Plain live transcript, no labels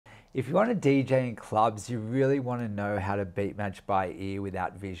If you want to DJ in clubs, you really want to know how to beat match by ear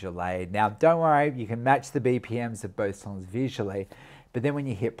without visual aid. Now, don't worry, you can match the BPMs of both songs visually, but then when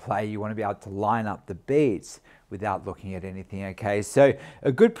you hit play, you want to be able to line up the beats without looking at anything, okay? So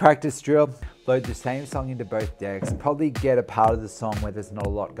a good practice drill, load the same song into both decks, probably get a part of the song where there's not a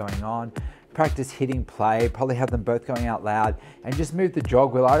lot going on, practice hitting play, probably have them both going out loud, and just move the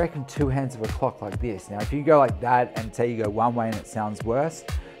jog wheel. I reckon 2 hands of a clock like this. Now, if you go like that and say you go one way and it sounds worse,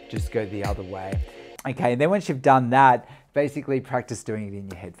 just go the other way. Okay, and then once you've done that, basically practice doing it in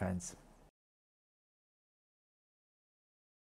your headphones.